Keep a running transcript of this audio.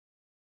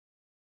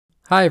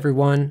Hi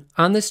everyone,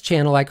 on this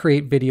channel I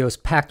create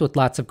videos packed with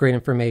lots of great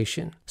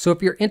information. So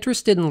if you're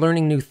interested in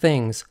learning new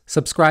things,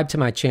 subscribe to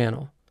my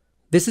channel.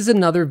 This is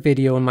another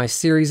video in my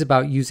series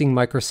about using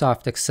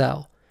Microsoft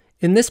Excel.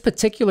 In this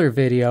particular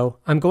video,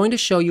 I'm going to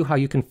show you how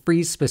you can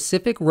freeze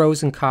specific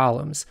rows and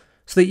columns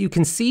so that you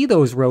can see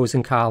those rows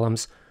and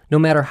columns no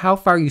matter how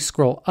far you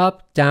scroll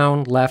up,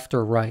 down, left,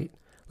 or right.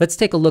 Let's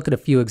take a look at a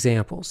few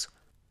examples.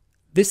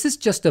 This is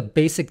just a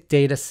basic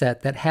data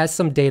set that has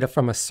some data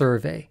from a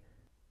survey.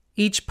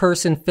 Each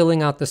person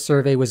filling out the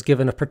survey was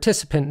given a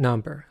participant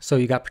number. So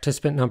you got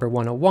participant number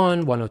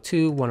 101,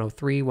 102,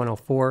 103,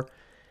 104.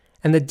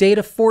 And the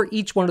data for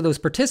each one of those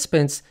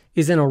participants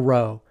is in a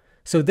row.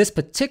 So this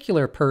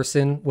particular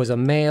person was a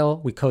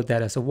male, we code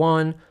that as a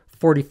 1,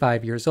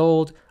 45 years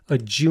old, a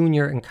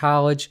junior in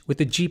college with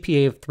a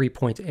GPA of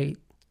 3.8.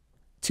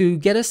 To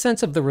get a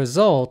sense of the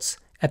results,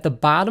 at the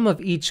bottom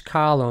of each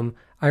column,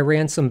 I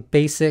ran some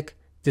basic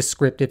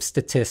descriptive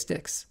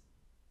statistics.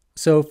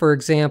 So for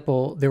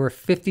example, there were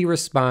 50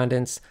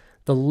 respondents,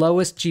 the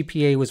lowest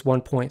GPA was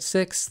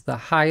 1.6, the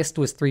highest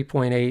was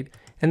 3.8,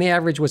 and the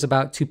average was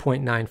about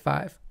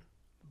 2.95.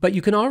 But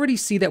you can already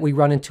see that we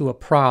run into a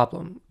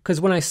problem, because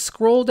when I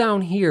scroll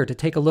down here to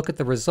take a look at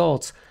the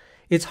results,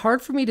 it's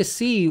hard for me to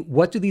see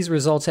what do these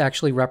results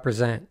actually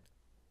represent.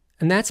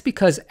 And that's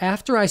because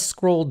after I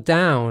scroll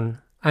down,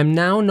 I'm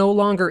now no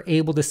longer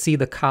able to see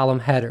the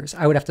column headers.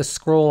 I would have to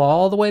scroll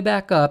all the way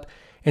back up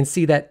and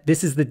see that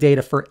this is the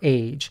data for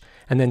age,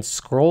 and then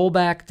scroll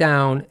back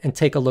down and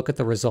take a look at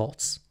the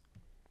results.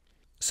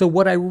 So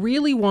what I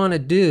really want to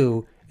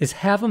do is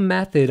have a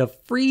method of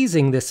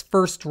freezing this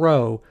first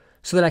row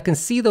so that I can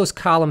see those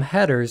column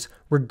headers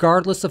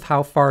regardless of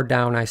how far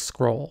down I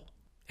scroll.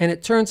 And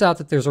it turns out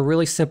that there's a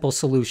really simple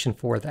solution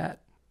for that.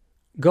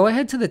 Go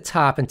ahead to the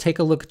top and take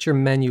a look at your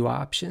menu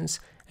options,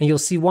 and you'll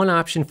see one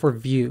option for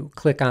View.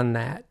 Click on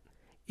that.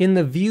 In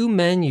the View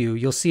menu,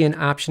 you'll see an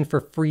option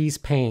for Freeze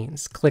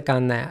Panes. Click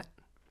on that.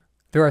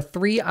 There are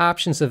 3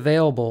 options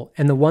available,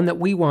 and the one that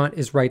we want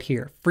is right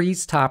here,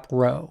 Freeze Top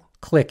Row.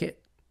 Click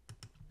it.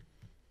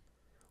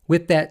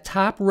 With that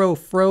top row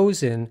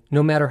frozen,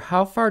 no matter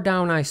how far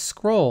down I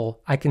scroll,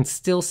 I can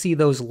still see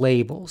those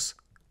labels.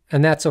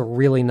 And that's a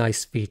really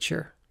nice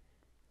feature.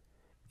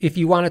 If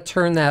you want to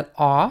turn that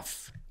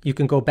off, you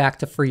can go back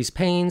to Freeze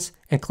Panes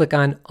and click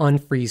on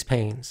Unfreeze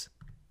Panes.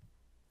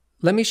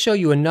 Let me show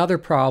you another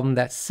problem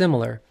that's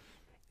similar.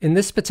 In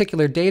this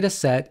particular data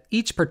set,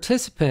 each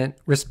participant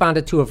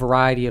responded to a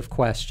variety of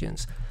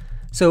questions.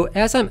 So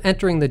as I'm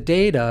entering the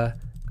data,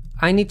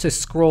 I need to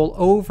scroll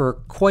over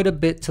quite a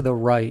bit to the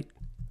right.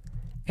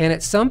 And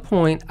at some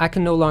point, I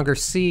can no longer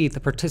see the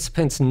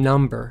participant's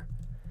number.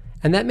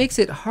 And that makes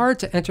it hard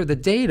to enter the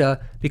data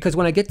because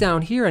when I get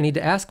down here, I need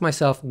to ask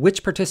myself,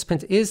 which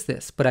participant is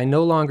this? But I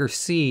no longer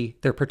see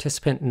their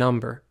participant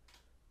number.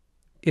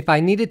 If I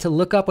needed to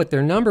look up what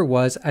their number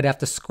was, I'd have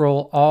to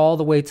scroll all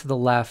the way to the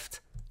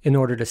left in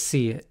order to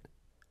see it.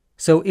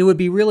 So it would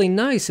be really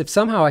nice if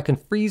somehow I can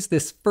freeze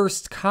this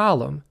first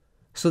column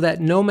so that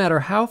no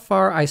matter how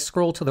far I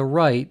scroll to the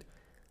right,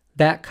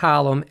 that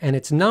column and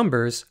its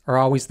numbers are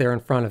always there in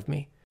front of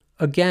me.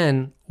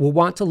 Again, we'll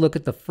want to look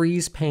at the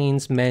Freeze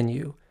Panes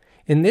menu.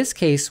 In this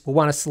case, we'll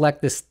want to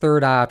select this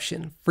third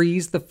option,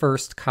 Freeze the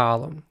First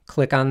Column.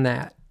 Click on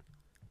that.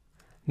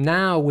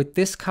 Now, with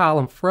this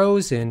column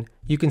frozen,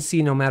 you can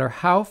see no matter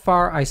how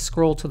far I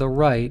scroll to the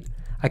right,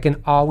 I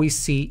can always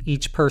see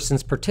each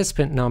person's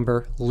participant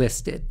number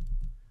listed.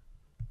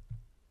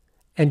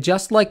 And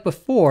just like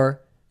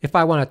before, if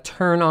I want to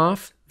turn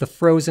off the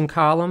frozen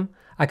column,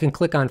 I can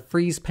click on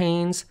Freeze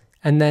Panes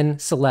and then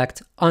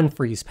select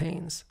Unfreeze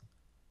Panes.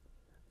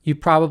 You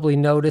probably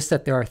noticed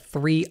that there are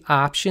 3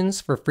 options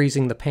for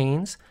freezing the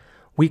panes.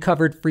 We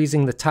covered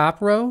freezing the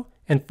top row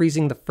and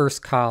freezing the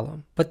first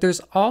column. But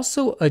there's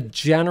also a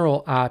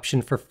general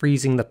option for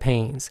freezing the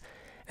panes.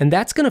 And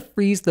that's going to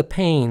freeze the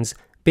panes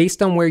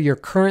based on where your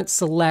current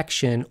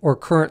selection or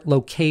current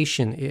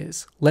location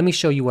is. Let me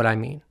show you what I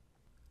mean.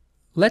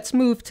 Let's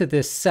move to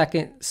this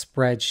second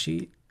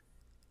spreadsheet.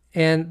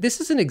 And this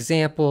is an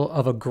example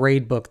of a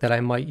gradebook that I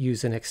might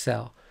use in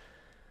Excel.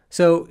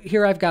 So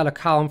here I've got a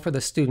column for the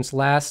student's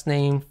last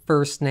name,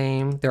 first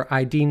name, their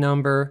ID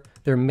number,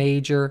 their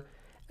major,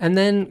 and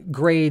then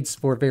grades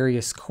for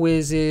various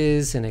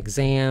quizzes and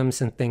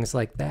exams and things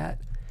like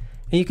that.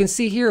 And you can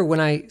see here when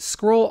I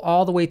scroll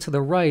all the way to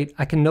the right,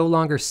 I can no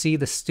longer see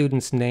the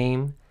student's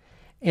name.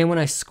 And when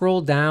I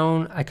scroll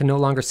down, I can no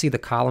longer see the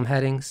column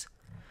headings.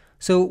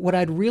 So what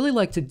I'd really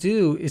like to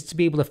do is to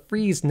be able to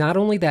freeze not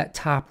only that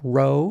top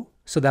row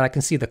so that I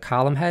can see the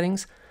column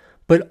headings,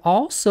 but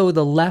also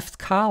the left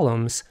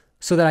columns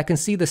so that I can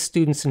see the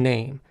student's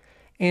name.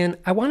 And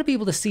I want to be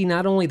able to see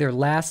not only their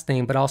last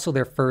name, but also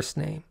their first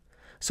name.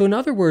 So in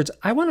other words,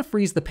 I want to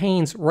freeze the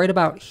panes right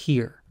about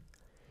here.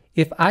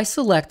 If I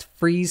select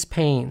Freeze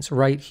Panes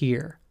right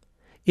here,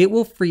 it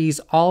will freeze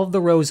all of the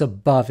rows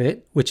above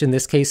it, which in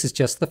this case is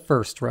just the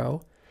first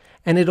row,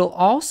 and it'll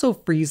also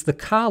freeze the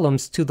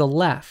columns to the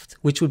left,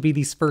 which would be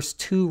these first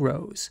 2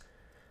 rows.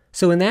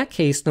 So in that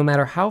case, no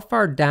matter how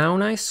far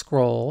down I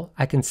scroll,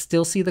 I can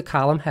still see the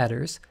column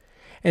headers.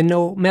 And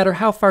no matter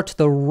how far to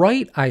the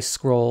right I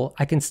scroll,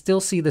 I can still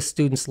see the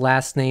student's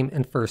last name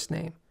and first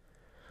name.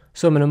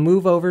 So I'm going to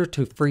move over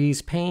to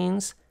Freeze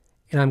Panes,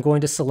 and I'm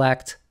going to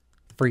select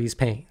Freeze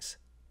Panes.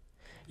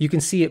 You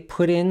can see it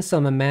put in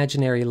some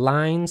imaginary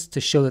lines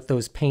to show that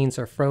those panes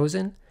are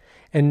frozen.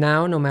 And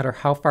now, no matter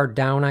how far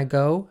down I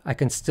go, I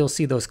can still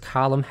see those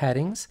column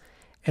headings.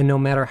 And no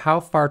matter how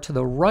far to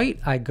the right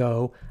I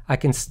go, I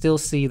can still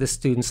see the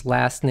student's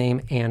last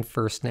name and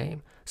first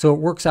name. So it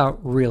works out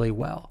really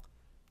well.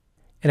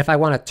 And if I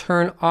want to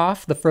turn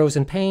off the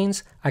frozen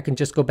panes, I can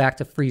just go back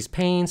to Freeze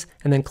Panes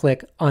and then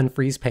click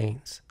Unfreeze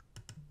Panes.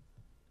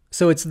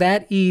 So it's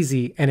that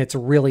easy, and it's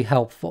really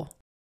helpful.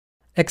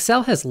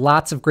 Excel has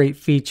lots of great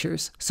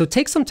features, so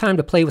take some time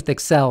to play with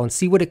Excel and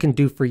see what it can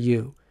do for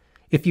you.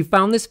 If you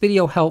found this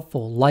video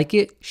helpful, like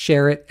it,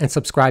 share it, and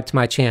subscribe to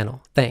my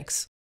channel.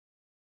 Thanks.